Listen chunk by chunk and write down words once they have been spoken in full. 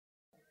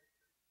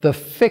The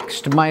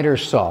fixed miter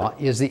saw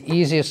is the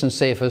easiest and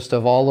safest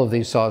of all of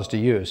these saws to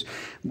use.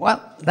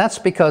 Well, that's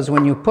because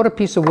when you put a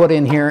piece of wood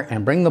in here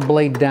and bring the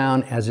blade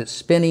down as it's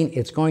spinning,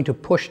 it's going to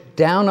push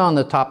down on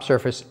the top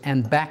surface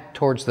and back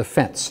towards the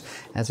fence.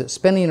 As it's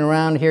spinning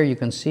around here, you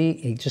can see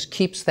it just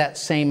keeps that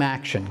same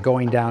action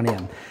going down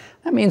in.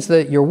 That means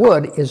that your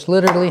wood is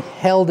literally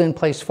held in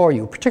place for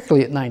you,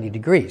 particularly at 90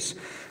 degrees.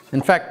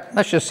 In fact,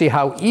 let's just see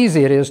how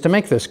easy it is to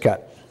make this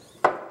cut.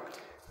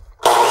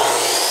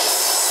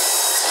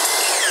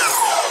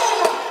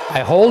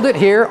 I hold it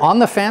here on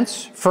the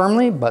fence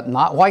firmly, but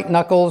not white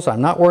knuckles.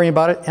 I'm not worrying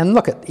about it. And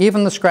look at,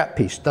 even the scrap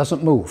piece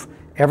doesn't move.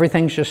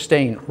 Everything's just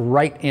staying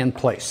right in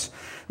place.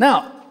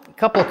 Now, a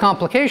couple of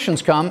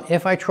complications come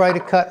if I try to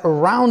cut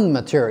around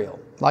material,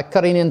 like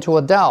cutting into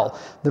a dowel.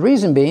 The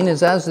reason being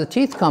is as the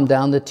teeth come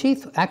down, the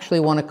teeth actually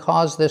want to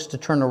cause this to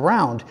turn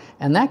around,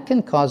 and that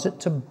can cause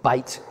it to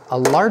bite, a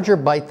larger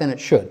bite than it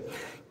should.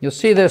 You'll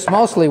see this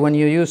mostly when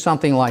you use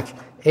something like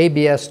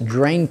ABS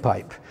drain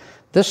pipe.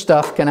 This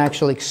stuff can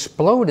actually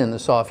explode in the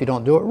saw if you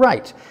don't do it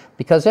right.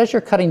 Because as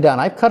you're cutting down,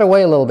 I've cut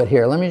away a little bit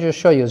here. Let me just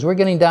show you. As we're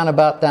getting down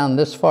about down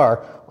this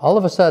far, all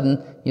of a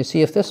sudden, you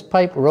see if this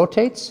pipe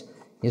rotates,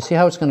 you see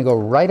how it's going to go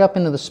right up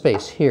into the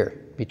space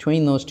here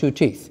between those two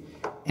teeth.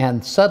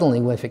 And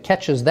suddenly, if it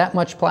catches that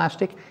much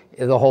plastic,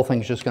 the whole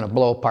thing's just going to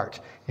blow apart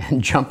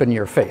and jump in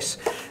your face.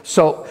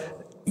 So,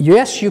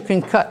 yes, you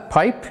can cut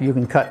pipe, you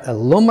can cut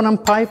aluminum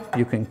pipe,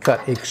 you can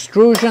cut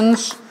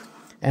extrusions,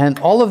 and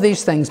all of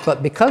these things,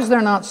 but because they're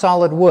not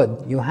solid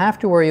wood, you have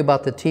to worry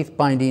about the teeth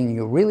binding.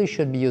 You really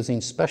should be using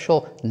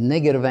special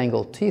negative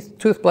angle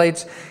tooth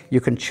blades.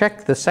 You can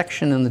check the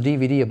section in the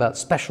DVD about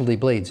specialty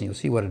blades, and you'll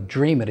see what a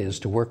dream it is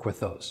to work with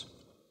those.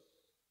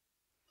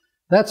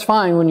 That's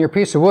fine when your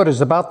piece of wood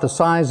is about the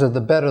size of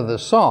the bed of the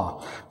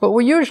saw, but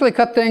we usually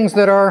cut things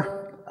that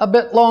are a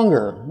bit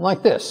longer,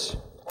 like this.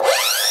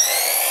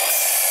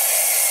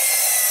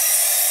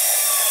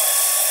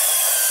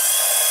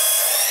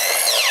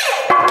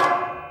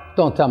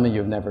 Don't tell me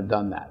you've never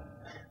done that.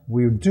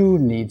 We do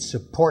need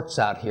supports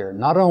out here,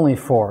 not only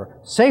for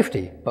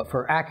safety, but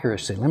for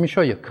accuracy. Let me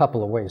show you a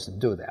couple of ways to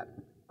do that.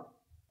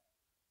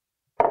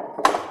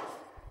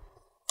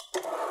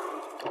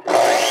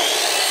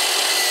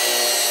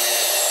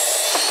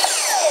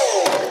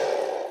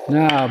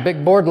 Now, a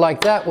big board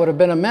like that would have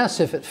been a mess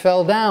if it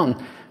fell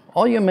down.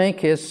 All you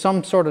make is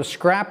some sort of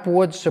scrap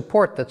wood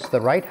support that's the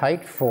right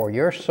height for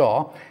your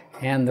saw,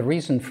 and the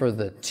reason for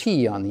the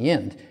T on the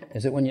end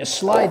is that when you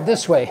slide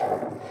this way,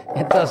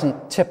 it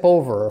doesn't tip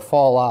over or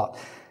fall out.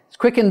 It's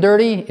quick and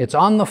dirty, it's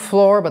on the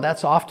floor, but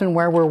that's often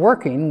where we're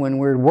working when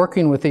we're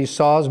working with these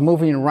saws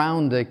moving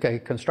around a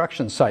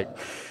construction site.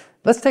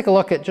 Let's take a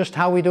look at just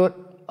how we do it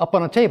up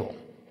on a table.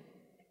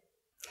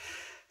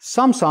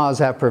 Some saws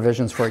have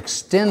provisions for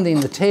extending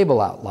the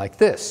table out like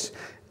this.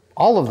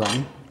 All of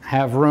them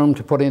have room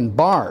to put in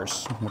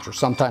bars, which are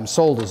sometimes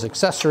sold as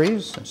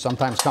accessories, and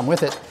sometimes come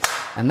with it,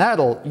 and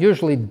that'll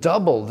usually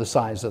double the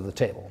size of the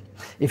table.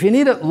 If you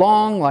need it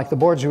long, like the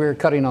boards we were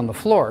cutting on the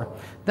floor,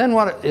 then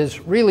what is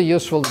really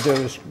useful to do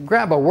is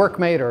grab a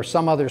workmate or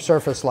some other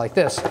surface like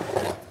this.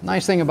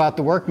 Nice thing about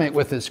the workmate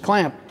with this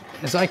clamp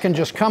is I can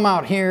just come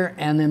out here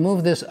and then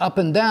move this up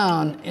and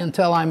down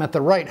until I'm at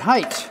the right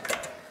height,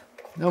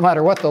 no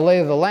matter what the lay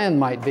of the land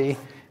might be,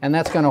 and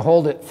that's going to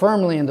hold it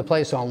firmly into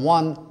place on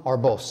one or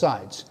both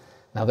sides.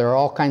 Now, there are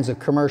all kinds of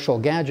commercial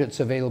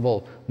gadgets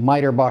available,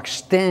 miter box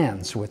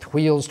stands with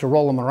wheels to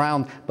roll them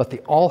around, but they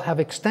all have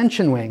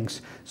extension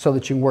wings so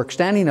that you can work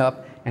standing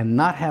up and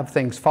not have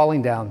things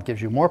falling down. It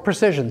gives you more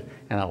precision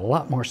and a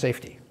lot more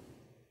safety.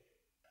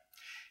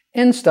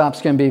 End stops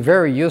can be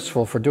very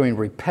useful for doing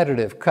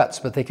repetitive cuts,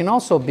 but they can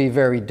also be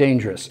very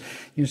dangerous.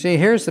 You see,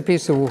 here's the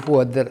piece of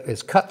wood that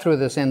is cut through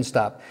this end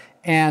stop,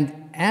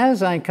 and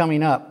as I'm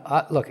coming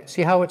up, look,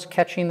 see how it's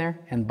catching there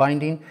and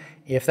binding?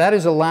 If that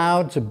is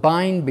allowed to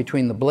bind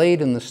between the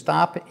blade and the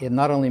stop, it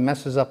not only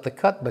messes up the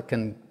cut, but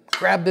can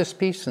grab this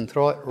piece and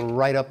throw it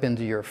right up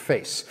into your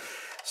face.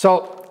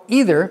 So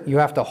either you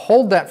have to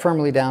hold that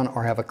firmly down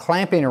or have a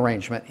clamping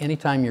arrangement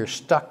anytime you're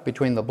stuck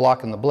between the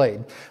block and the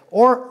blade,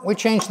 or we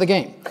change the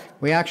game.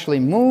 We actually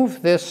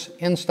move this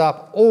end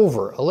stop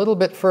over a little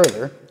bit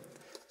further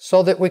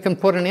so that we can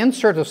put an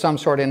insert of some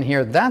sort in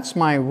here. That's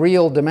my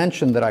real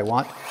dimension that I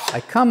want.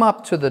 I come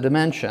up to the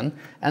dimension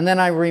and then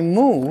I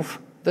remove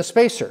the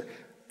spacer.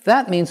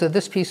 That means that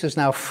this piece is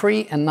now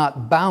free and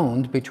not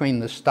bound between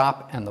the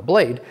stop and the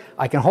blade.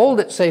 I can hold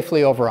it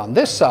safely over on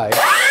this side,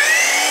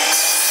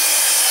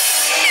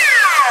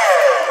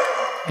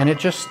 and it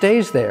just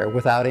stays there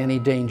without any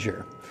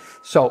danger.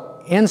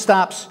 So end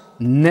stops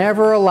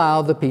never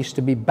allow the piece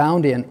to be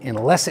bound in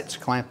unless it's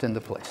clamped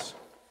into place.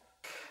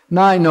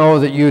 Now, I know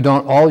that you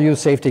don't all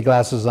use safety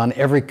glasses on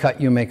every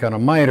cut you make on a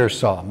miter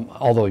saw,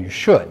 although you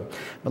should.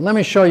 But let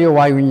me show you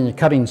why when you're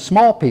cutting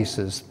small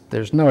pieces,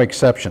 there's no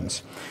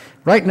exceptions.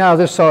 Right now,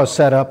 this saw is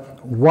set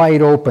up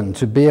wide open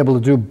to be able to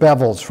do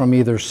bevels from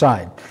either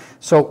side.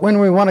 So when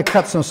we want to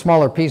cut some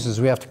smaller pieces,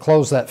 we have to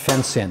close that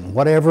fence in,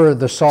 whatever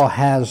the saw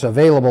has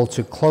available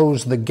to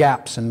close the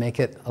gaps and make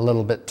it a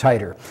little bit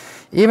tighter.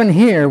 Even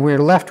here,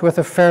 we're left with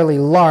a fairly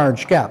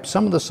large gap.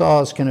 Some of the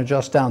saws can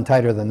adjust down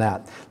tighter than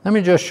that. Let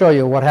me just show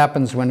you what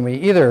happens when we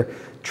either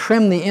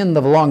trim the end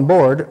of a long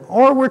board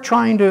or we're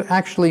trying to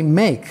actually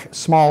make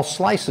small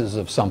slices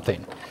of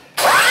something.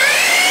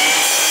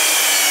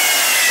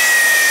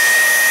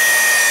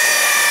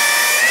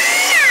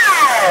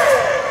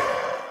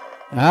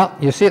 Well,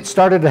 you see it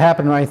started to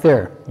happen right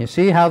there. You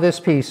see how this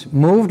piece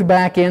moved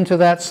back into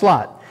that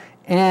slot.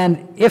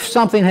 And if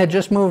something had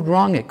just moved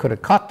wrong, it could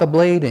have caught the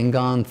blade and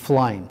gone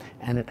flying.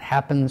 And it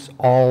happens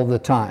all the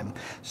time.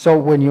 So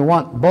when you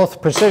want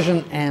both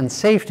precision and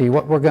safety,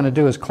 what we're going to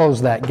do is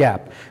close that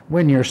gap.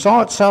 When your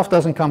saw itself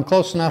doesn't come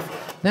close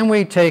enough, then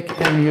we take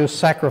and use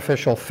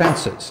sacrificial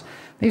fences.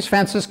 These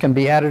fences can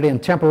be added in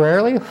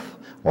temporarily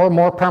or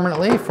more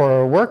permanently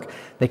for work.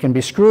 They can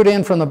be screwed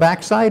in from the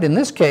backside. In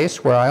this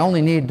case, where I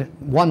only need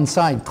one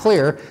side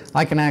clear,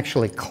 I can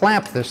actually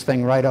clamp this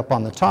thing right up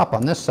on the top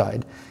on this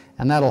side,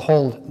 and that'll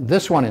hold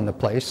this one into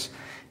place.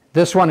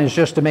 This one is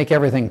just to make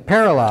everything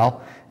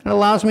parallel. It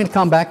allows me to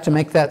come back to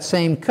make that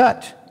same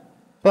cut,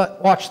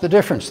 but watch the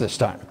difference this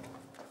time.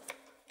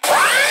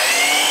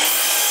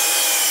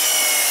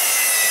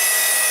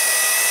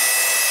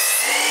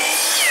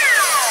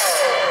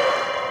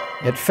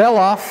 It fell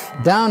off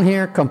down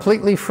here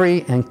completely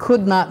free and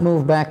could not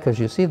move back because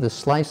you see the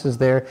slices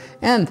there,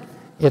 and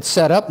it's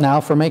set up now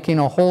for making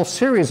a whole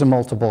series of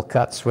multiple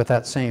cuts with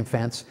that same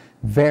fence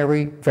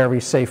very,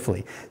 very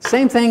safely.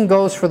 Same thing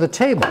goes for the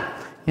table,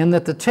 in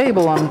that the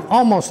table on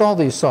almost all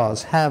these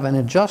saws have an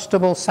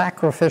adjustable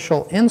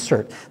sacrificial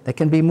insert that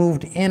can be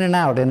moved in and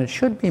out, and it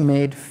should be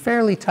made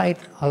fairly tight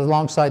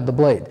alongside the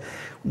blade.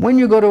 When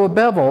you go to a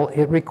bevel,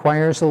 it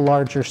requires a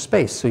larger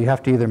space, so you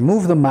have to either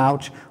move them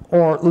out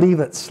or leave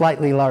it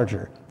slightly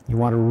larger. You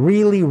want a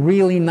really,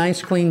 really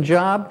nice clean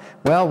job?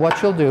 Well,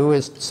 what you'll do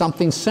is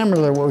something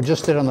similar to what we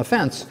just did on the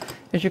fence,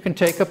 is you can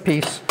take a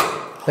piece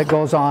that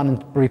goes on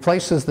and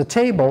replaces the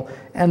table,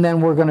 and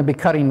then we're going to be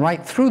cutting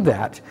right through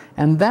that.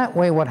 And that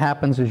way what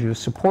happens is you've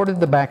supported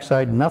the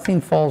backside,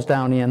 nothing falls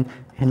down in,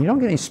 and you don't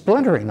get any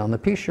splintering on the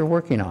piece you're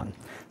working on.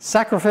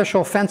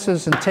 Sacrificial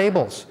fences and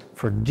tables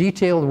for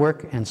detailed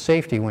work and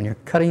safety when you're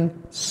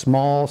cutting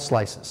small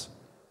slices.